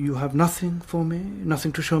 You have nothing for me?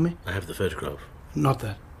 Nothing to show me? I have the photograph. Not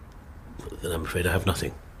that. Then I'm afraid I have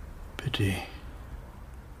nothing. Pity.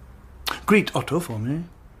 Greet Otto for me.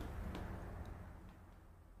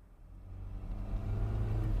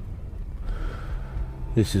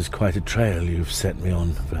 This is quite a trail you've set me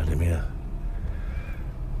on, Vladimir.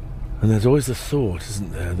 And there's always the thought,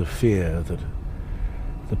 isn't there, the fear that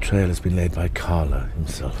the trail has been laid by Carla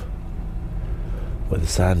himself. Where the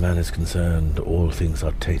Sandman is concerned, all things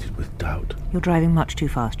are tainted with doubt. You're driving much too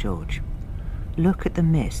fast, George. Look at the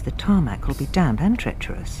mist. The tarmac will be damp and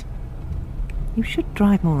treacherous. You should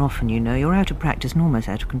drive more often, you know. You're out of practice and almost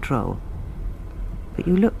out of control. But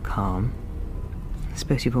you look calm. I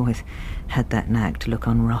suppose you've always had that knack to look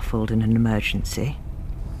unruffled in an emergency.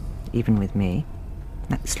 Even with me.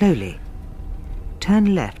 Now, slowly.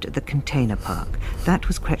 Turn left at the container park. That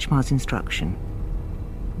was Kretschmar's instruction.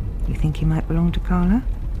 You think he might belong to Carla?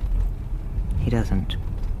 He doesn't.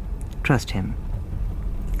 Trust him.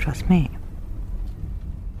 Trust me.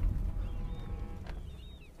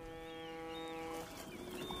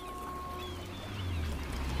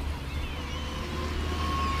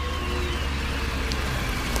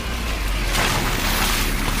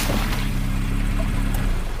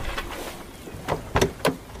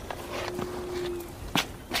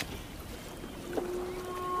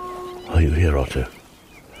 here, Otto?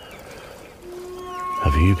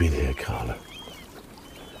 Have you been here, Carla?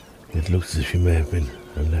 It looks as if you may have been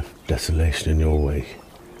and left desolation in your wake.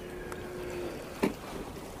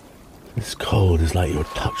 This cold is like your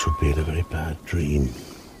touch would be in a very bad dream.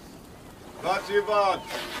 What do you want?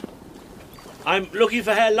 I'm looking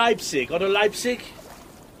for Herr Leipzig. Otto Leipzig?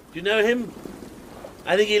 Do you know him?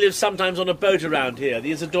 I think he lives sometimes on a boat around here,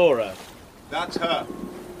 the Isadora. That's her.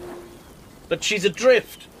 But she's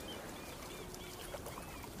adrift.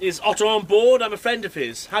 Is Otto on board? I'm a friend of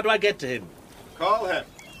his. How do I get to him? Call him.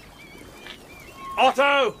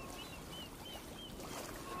 Otto!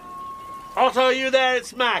 Otto, are you there?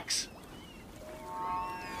 It's Max.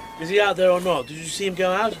 Is he out there or not? Did you see him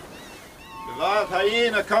go out? The wild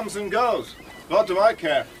hyena comes and goes. What do I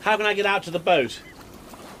care? How can I get out to the boat?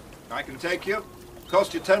 I can take you.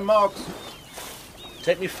 Cost you 10 marks.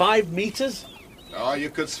 Take me 5 meters? Oh, you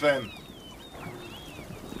could swim.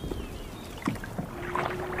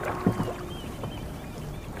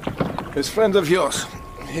 This friend of yours,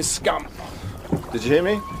 he's scum. Did you hear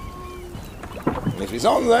me? And if he's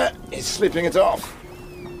on there, he's sleeping it off.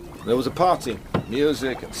 There was a party,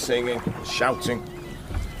 music and singing and shouting.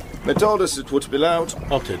 They told us it would be loud.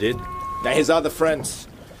 Otto did? They're his other friends.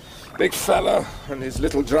 Big fellow and his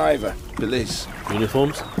little driver, police.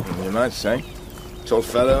 Uniforms? You might say. Tall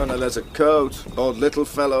fellow in a leather coat, old little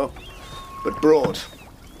fellow, but broad.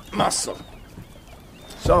 Muscle.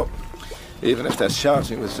 So, even if they're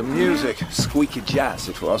shouting with some music, squeaky jazz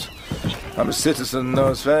it was, I'm a citizen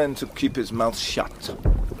knows when to keep his mouth shut.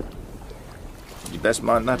 You best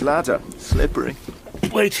mind that ladder. Slippery.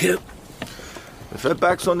 Wait here. The fare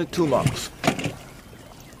back's only 2 marks.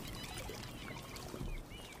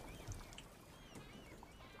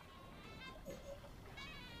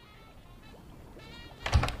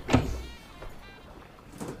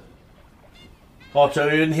 Otto,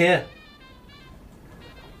 are you in here?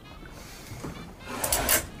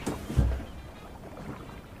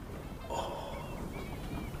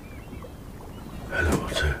 Hello,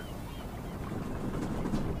 Otto.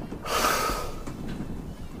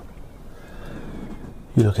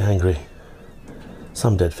 You look angry.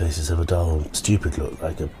 Some dead faces have a dull, stupid look,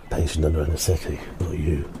 like a patient under anaesthetic. Not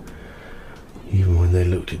you. Even when they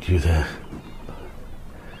looked at you, they're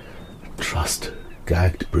trussed,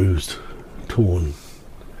 gagged, bruised, torn,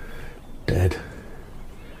 dead.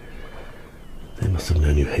 They must have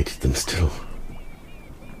known you hated them still.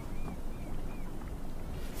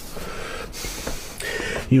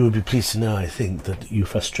 You would be pleased to know, I think, that you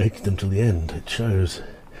frustrated them till the end. It shows.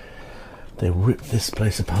 They ripped this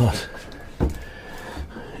place apart.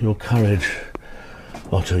 Your courage,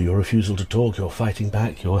 Otto, your refusal to talk, your fighting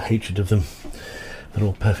back, your hatred of them, they're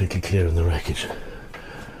all perfectly clear in the wreckage.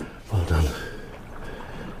 Well done.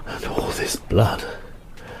 And all this blood.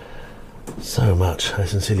 So much, I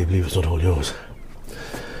sincerely believe it's not all yours.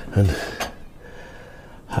 And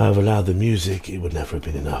however loud the music, it would never have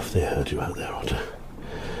been enough. They heard you out there, Otto.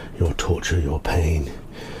 Your torture, your pain,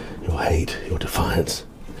 your hate, your defiance.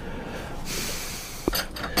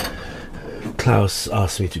 Klaus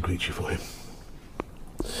asked me to greet you for him.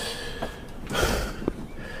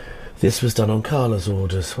 This was done on Carla's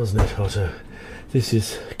orders, wasn't it, Otto? This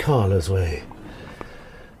is Carla's way.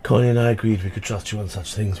 Connie and I agreed we could trust you on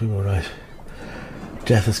such things. We were right.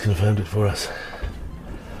 Death has confirmed it for us.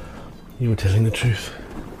 You were telling the truth.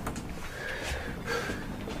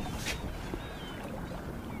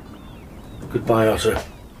 Goodbye, Otto.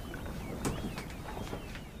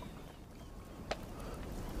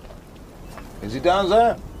 Is he down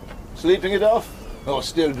there? Sleeping it off? Or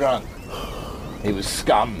still drunk? He was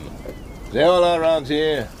scum. They all are around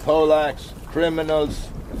here. Polacks, criminals,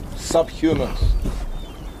 subhumans.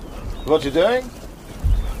 What you doing?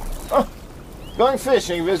 Oh, going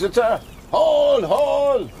fishing, visitor. Haul,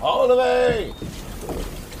 haul, haul away.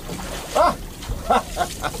 Ah!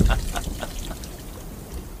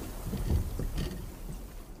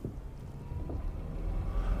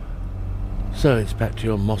 So it's back to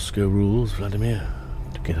your Moscow rules, Vladimir.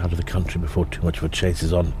 To get out of the country before too much of a chase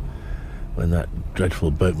is on. When that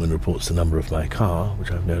dreadful boatman reports the number of my car,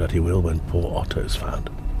 which I've no doubt he will when poor Otto's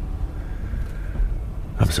found.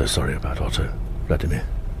 I'm so sorry about Otto, Vladimir.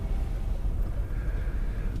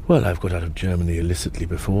 Well, I've got out of Germany illicitly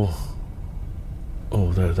before.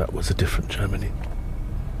 Although that was a different Germany.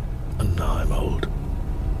 And now I'm old.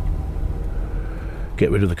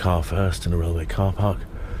 Get rid of the car first in a railway car park.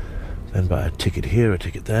 Then buy a ticket here, a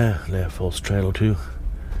ticket there, lay a false trail or two.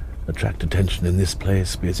 Attract attention in this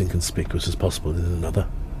place, be as inconspicuous as possible in another.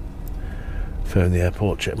 Phone the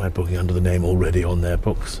airport, check my booking under the name already on their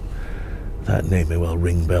books. That name may well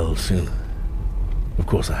ring bells soon. Of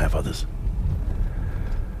course I have others.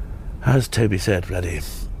 As Toby said, Vladdy,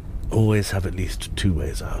 always have at least 2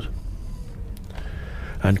 ways out.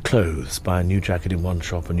 And clothes. Buy a new jacket in one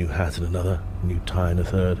shop, a new hat in another, a new tie in a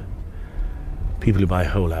third. People who buy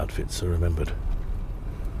whole outfits are remembered.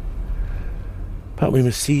 But we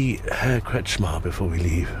must see Herr Kretschmar before we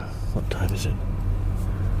leave. What time is it?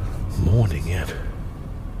 Morning yet.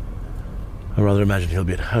 I rather imagine he'll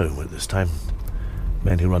be at home at this time.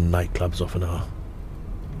 Men who run nightclubs often are.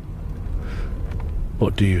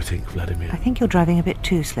 What do you think, Vladimir? I think you're driving a bit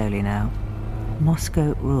too slowly now.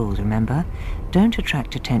 Moscow rules, remember? Don't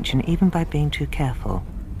attract attention even by being too careful.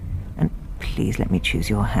 And please let me choose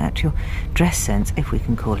your hat. Your dress sense, if we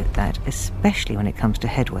can call it that, especially when it comes to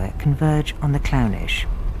headwear, converge on the clownish.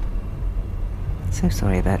 So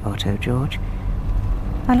sorry about Otto, George.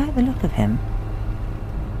 I like the look of him.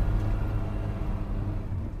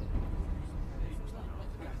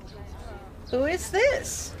 Who is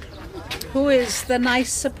this? Who is the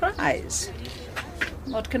nice surprise?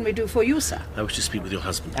 What can we do for you, sir? I wish to speak with your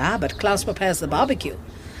husband. Ah, but Klaus prepares the barbecue.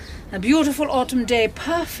 A beautiful autumn day,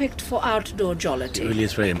 perfect for outdoor jollity. It really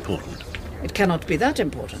is very important. It cannot be that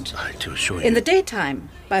important. I do assure you. In the daytime,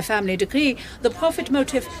 by family decree, the profit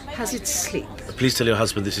motive has its sleep. Please tell your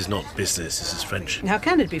husband this is not business, this is friendship. How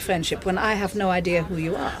can it be friendship when I have no idea who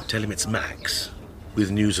you are? Tell him it's Max, with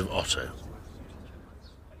news of Otto.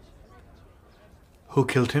 Who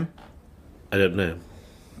killed him? I don't know.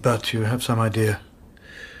 But you have some idea.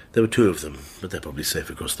 There were 2 of them, but they're probably safe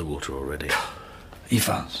across the water already.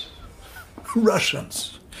 Ivans.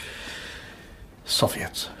 Russians.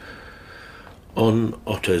 Soviets. On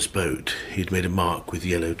Otto's boat, he'd made a mark with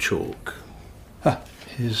yellow chalk.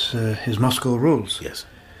 His Moscow rules? Yes.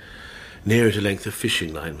 Near it a length of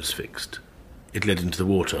fishing line was fixed. It led into the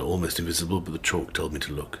water, almost invisible, but the chalk told me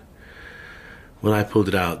to look. When I pulled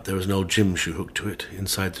it out, there was an old gym shoe hooked to it.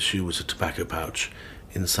 Inside the shoe was a tobacco pouch.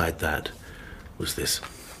 Inside that was this.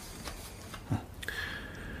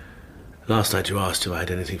 Last night you asked if I had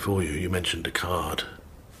anything for you. You mentioned a card.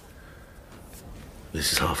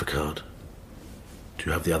 This is half a card. Do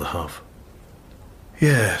you have the other half?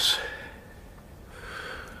 Yes.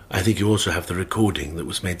 I think you also have the recording that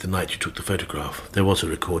was made the night you took the photograph. There was a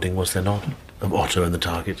recording, was there not, of Otto and the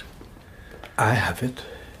target? I have it.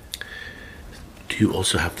 Do you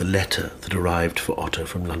also have the letter that arrived for Otto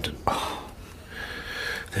from London? Oh.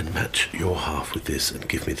 Then match your half with this and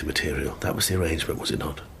give me the material. That was the arrangement, was it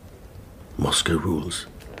not? Moscow rules.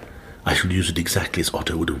 I shall use it exactly as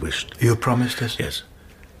Otto would have wished. You promised this? Yes.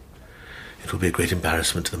 It will be a great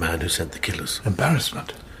embarrassment to the man who sent the killers.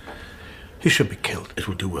 Embarrassment? He should be killed. It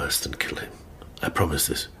will do worse than kill him. I promise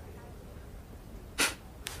this.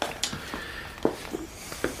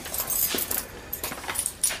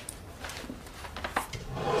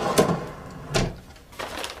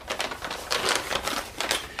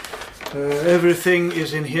 Everything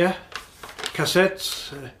is in here.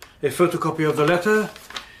 Cassettes, a photocopy of the letter.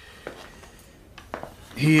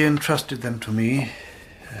 He entrusted them to me.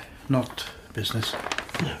 Not business.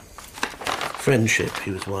 No. Friendship,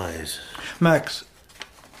 he was wise. Max,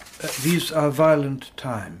 these are violent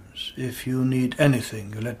times. If you need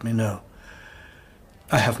anything, you let me know.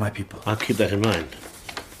 I have my people. I'll keep that in mind.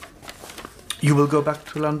 You will go back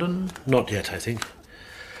to London? Not yet, I think.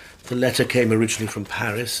 The letter came originally from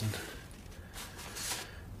Paris and...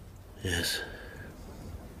 Yes.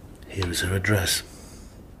 Here is her address.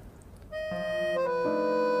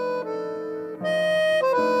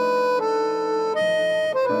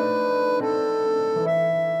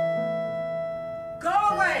 Go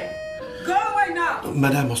away! Go away now!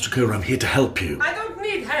 Madame Ostrokova, I'm here to help you. I don't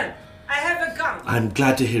need help. I have a gun. I'm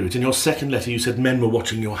glad to hear it. In your second letter you said men were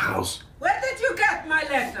watching your house. Where did you get my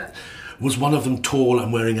letter? Was one of them tall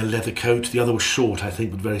and wearing a leather coat? The other was short, I think,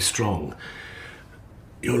 but very strong.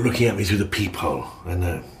 You're looking at me through the peephole, I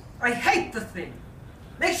know. I hate the thing.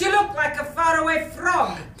 Makes you look like a faraway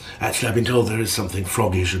frog. Actually, I've been told there is something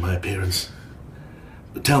froggish in my appearance.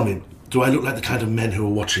 But tell me, do I look like the kind of men who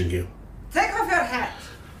are watching you? Take off your hat.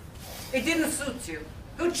 It didn't suit you.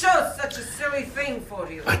 Who chose such a silly thing for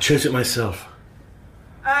you? I chose it myself.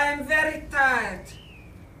 I am very tired.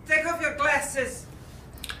 Take off your glasses.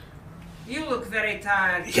 You look very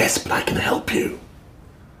tired. Yes, but I can help you.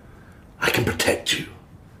 I can protect you.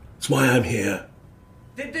 That's why I'm here.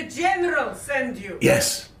 Did the general send you?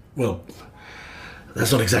 Yes. Well,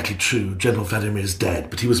 that's not exactly true. General Vladimir is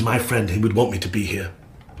dead, but he was my friend. He would want me to be here.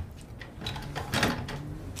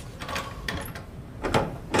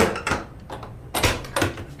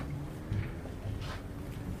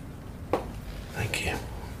 Thank you.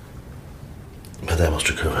 Madame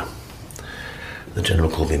Ostrokova. The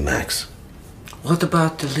general called me Max. What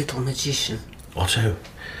about the little magician? Otto?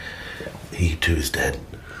 He too is dead.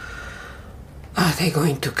 Are they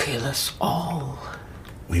going to kill us all?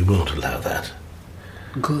 We won't allow that.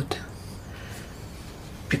 Good.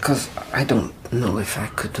 Because I don't know if I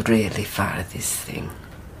could really fire this thing.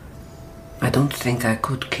 I don't think I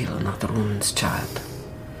could kill another woman's child.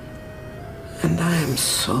 And I am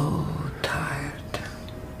so tired.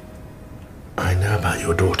 I know about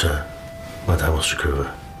your daughter, Madame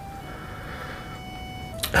Ostrikova.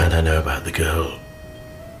 And I know about the girl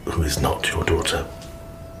who is not your daughter.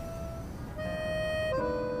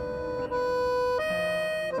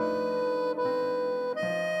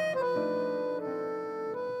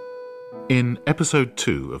 In episode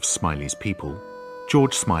 2 of Smiley's People,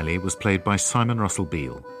 George Smiley was played by Simon Russell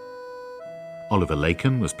Beale. Oliver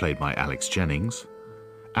Laken was played by Alex Jennings,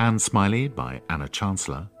 Anne Smiley by Anna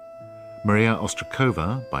Chancellor, Maria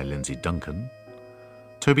Ostrikova by Lindsay Duncan,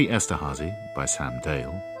 Toby Esterhazy by Sam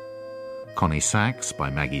Dale, Connie Sachs by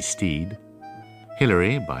Maggie Steed,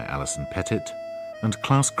 Hilary by Alison Pettit, and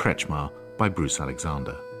Klaus Kretschmar by Bruce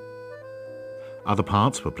Alexander. Other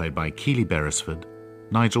parts were played by Keely Beresford,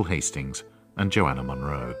 Nigel Hastings, and Joanna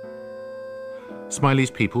Monroe.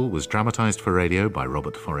 Smiley's People was dramatised for radio by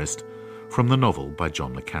Robert Forrest from the novel by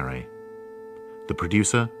John le Carré. The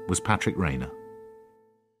producer was Patrick Rayner.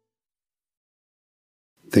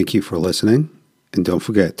 Thank you for listening, and don't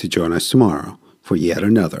forget to join us tomorrow for yet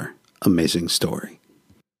another amazing story.